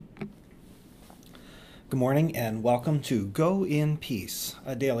Good morning and welcome to Go in Peace,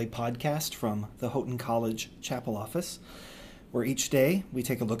 a daily podcast from the Houghton College Chapel office, where each day we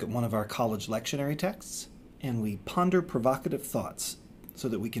take a look at one of our college lectionary texts and we ponder provocative thoughts so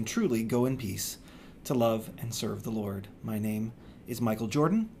that we can truly go in peace to love and serve the Lord. My name is Michael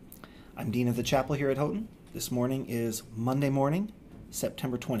Jordan. I'm Dean of the Chapel here at Houghton. This morning is Monday morning,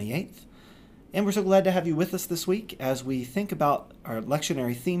 September 28th, and we're so glad to have you with us this week as we think about our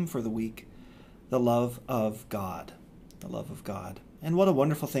lectionary theme for the week, the love of God. The love of God. And what a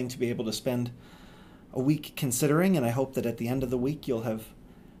wonderful thing to be able to spend a week considering, and I hope that at the end of the week you'll have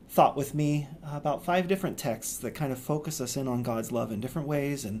thought with me about 5 different texts that kind of focus us in on God's love in different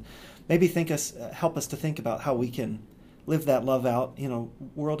ways and maybe help us to think about how we can live that love out in a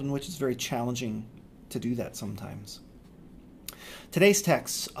world in which it's very challenging to do that sometimes. Today's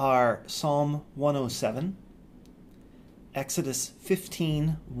texts are Psalm 107, Exodus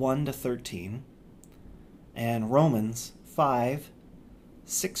 15, 1-13, and Romans 5,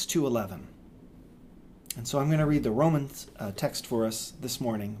 6-11. And so I'm going to read the Romans text for us this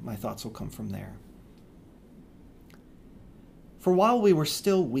morning. My thoughts will come from there. For while we were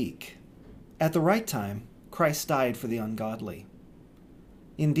still weak, at the right time, Christ died for the ungodly.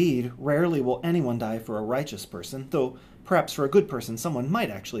 Indeed, rarely will anyone die for a righteous person, though perhaps for a good person someone might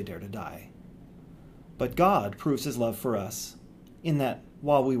actually dare to die. But God proves his love for us, in that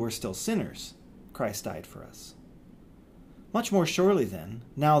while we were still sinners, Christ died for us. Much more surely then,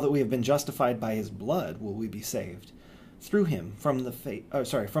 now that we have been justified by his blood, will we be saved, through him from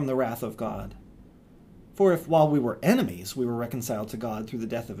the wrath of God. For if while we were enemies we were reconciled to God through the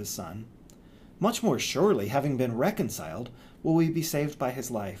death of his Son, much more surely, having been reconciled, will we be saved by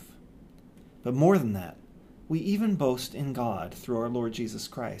his life. But more than that, we even boast in God through our Lord Jesus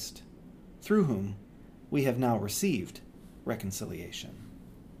Christ, through whom we have now received reconciliation.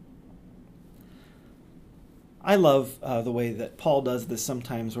 I love the way that Paul does this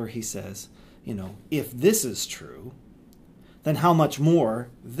sometimes where he says, if this is true, then how much more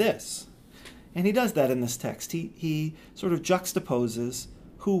this? And he does that in this text. He sort of juxtaposes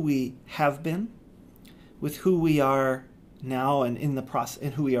who we have been with who we are now and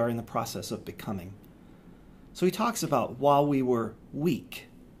who we are in the process of becoming. So he talks about while we were weak.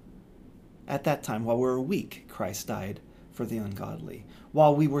 At that time, while we were weak, Christ died for the ungodly.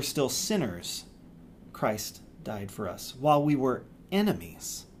 While we were still sinners, Christ died for us. While we were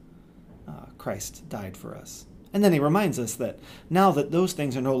enemies, Christ died for us. And then he reminds us that now that those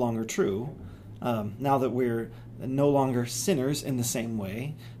things are no longer true, now that we're no longer sinners in the same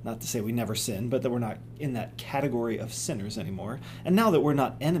way, not to say we never sin, but that we're not in that category of sinners anymore, and now that we're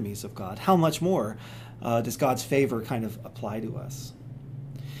not enemies of God, how much more does God's favor kind of apply to us?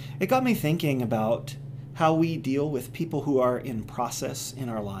 It got me thinking about how we deal with people who are in process in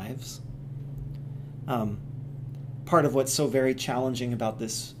our lives. Part of what's so very challenging about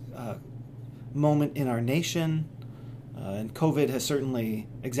this moment in our nation, and COVID has certainly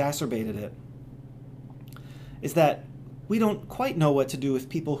exacerbated it, is that we don't quite know what to do with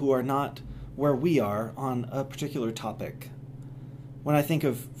people who are not where we are on a particular topic. When I think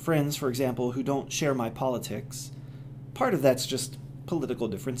of friends, for example, who don't share my politics, part of that's just political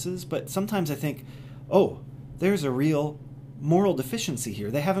differences, but sometimes I think, there's a real moral deficiency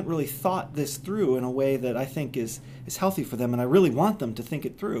here. They haven't really thought this through in a way that I think is healthy for them, and I really want them to think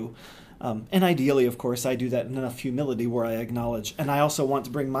it through. And ideally, of course, I do that in enough humility where I acknowledge, and I also want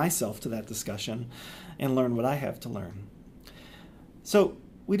to bring myself to that discussion and learn what I have to learn. So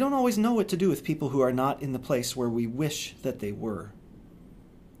we don't always know what to do with people who are not in the place where we wish that they were.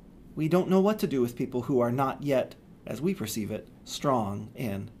 We don't know what to do with people who are not yet, as we perceive it, strong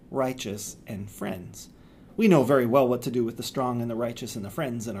and righteous and friends. We know very well what to do with the strong and the righteous and the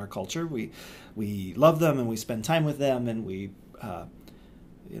friends in our culture. We love them and we spend time with them and we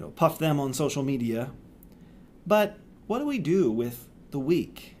puff them on social media. But what do we do with the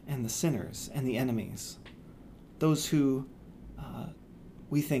weak and the sinners and the enemies? Those who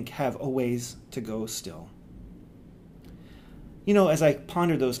we think have a ways to go still. As I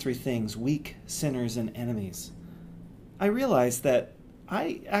ponder those 3 things, weak, sinners, and enemies, I realized that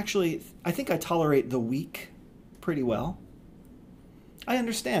I think I tolerate the weak pretty well. I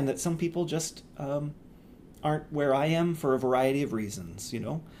understand that some people just aren't where I am for a variety of reasons,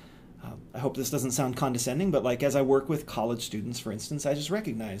 I hope this doesn't sound condescending, but as I work with college students, for instance, I just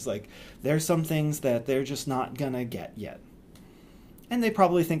recognize, there's some things that they're just not gonna get yet. And they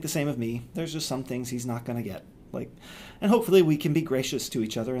probably think the same of me. There's just some things he's not gonna get. And hopefully we can be gracious to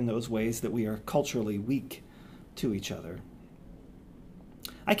each other in those ways that we are culturally weak to each other.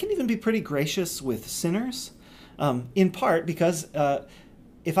 I can even be pretty gracious with sinners, in part because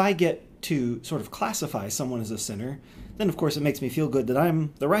if I get to sort of classify someone as a sinner, then of course it makes me feel good that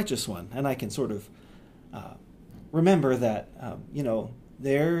I'm the righteous one, and I can sort of remember that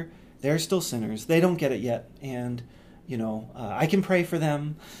they're still sinners. They don't get it yet, and I can pray for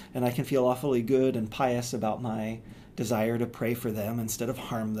them, and I can feel awfully good and pious about my desire to pray for them instead of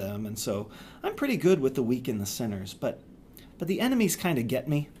harm them. And so I'm pretty good with the weak and the sinners, but the enemies kind of get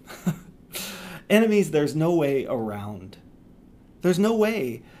me. Enemies, there's no way around. There's no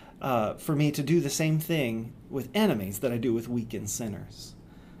way for me to do the same thing with enemies that I do with weak and sinners.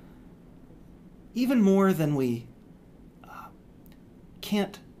 Even more than we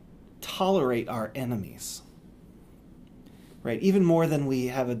can't tolerate our enemies, right? Even more than we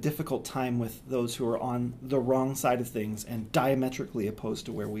have a difficult time with those who are on the wrong side of things and diametrically opposed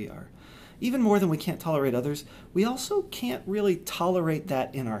to where we are. Even more than we can't tolerate others, we also can't really tolerate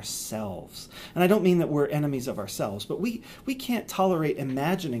that in ourselves. And I don't mean that we're enemies of ourselves, but we can't tolerate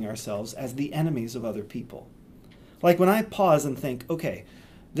imagining ourselves as the enemies of other people. Like when I pause and think, okay,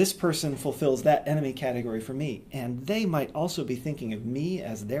 this person fulfills that enemy category for me, and they might also be thinking of me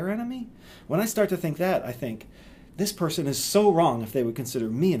as their enemy. When I start to think that, I think, this person is so wrong if they would consider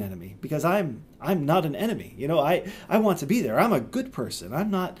me an enemy, because I'm not an enemy. I want to be there. I'm a good person. I'm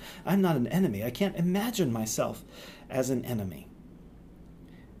not an enemy. I can't imagine myself as an enemy.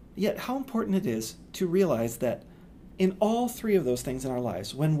 Yet how important it is to realize that in all three of those things in our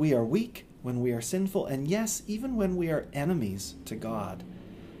lives, when we are weak, when we are sinful, and yes, even when we are enemies to God,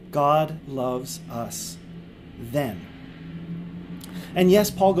 God loves us then. And yes,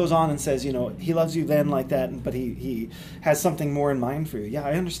 Paul goes on and says, he loves you then like that, but he has something more in mind for you. Yeah,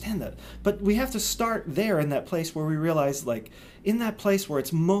 I understand that. But we have to start there in that place where we realize, in that place where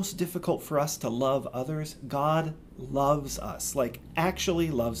it's most difficult for us to love others, God loves us, actually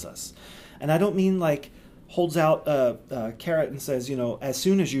loves us. And I don't mean holds out a carrot and says, as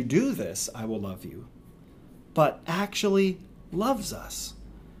soon as you do this, I will love you. But actually loves us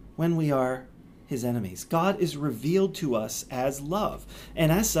when we are his enemies. God is revealed to us as love. And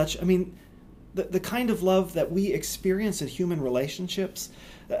as such, the kind of love that we experience in human relationships,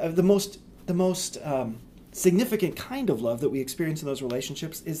 the most significant kind of love that we experience in those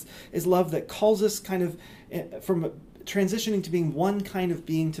relationships is love that calls us kind of from transitioning to being one kind of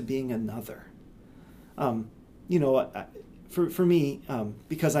being to being another. For me,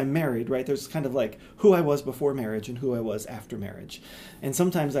 because I'm married, right, there's kind of who I was before marriage and who I was after marriage. And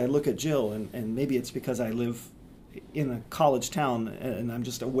sometimes I look at Jill, and maybe it's because I live in a college town and I'm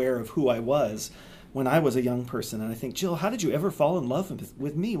just aware of who I was when I was a young person. And I think, Jill, how did you ever fall in love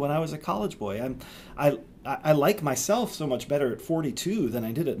with me when I was a college boy? I like myself so much better at 42 than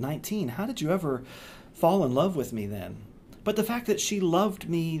I did at 19. How did you ever fall in love with me then? But the fact that she loved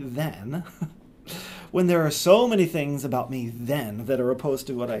me then... when there are so many things about me then that are opposed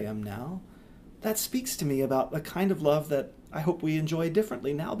to what I am now, that speaks to me about the kind of love that I hope we enjoy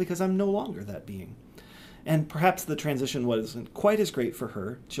differently now because I'm no longer that being. And perhaps the transition wasn't quite as great for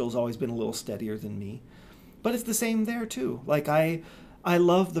her. Jill's always been a little steadier than me. But it's the same there too. I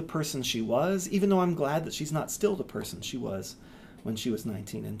love the person she was, even though I'm glad that she's not still the person she was when she was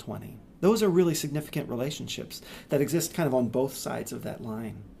 19 and 20. Those are really significant relationships that exist kind of on both sides of that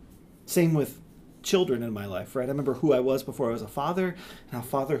line. Same with children in my life, right? I remember who I was before I was a father and how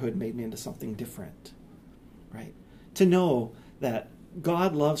fatherhood made me into something different, right? To know that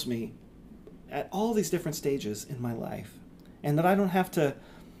God loves me at all these different stages in my life and that I don't have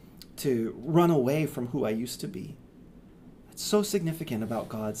to run away from who I used to be. It's so significant about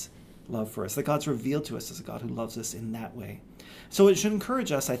God's love for us, that God's revealed to us as a God who loves us in that way. So it should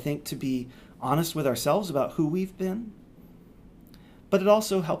encourage us, I think, to be honest with ourselves about who we've been. But it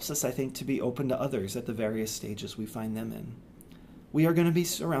also helps us, I think, to be open to others at the various stages we find them in. We are going to be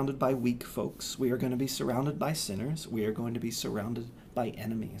surrounded by weak folks. We are going to be surrounded by sinners. We are going to be surrounded by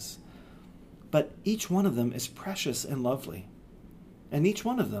enemies. But each one of them is precious and lovely. And each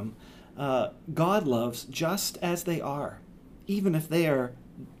one of them, God loves just as they are, even if they are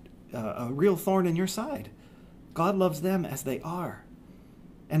a real thorn in your side. God loves them as they are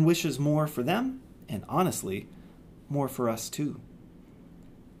and wishes more for them and, honestly, more for us too.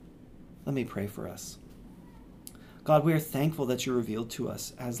 Let me pray for us. God, we are thankful that you revealed to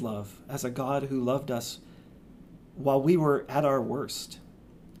us as love, as a God who loved us while we were at our worst.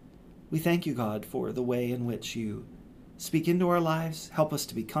 We thank you, God, for the way in which you speak into our lives, help us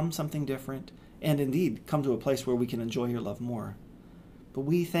to become something different, and indeed come to a place where we can enjoy your love more. But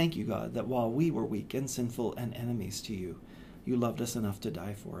we thank you, God, that while we were weak and sinful and enemies to you, you loved us enough to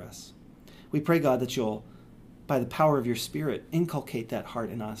die for us. We pray, God, that you'll, by the power of your Spirit, inculcate that heart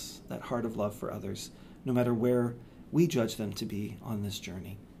in us, that heart of love for others, no matter where we judge them to be on this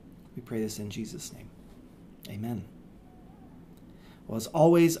journey. We pray this in Jesus' name. Amen. Well, as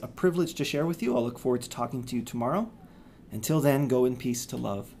always, a privilege to share with you. I'll look forward to talking to you tomorrow. Until then, go in peace to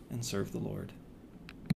love and serve the Lord.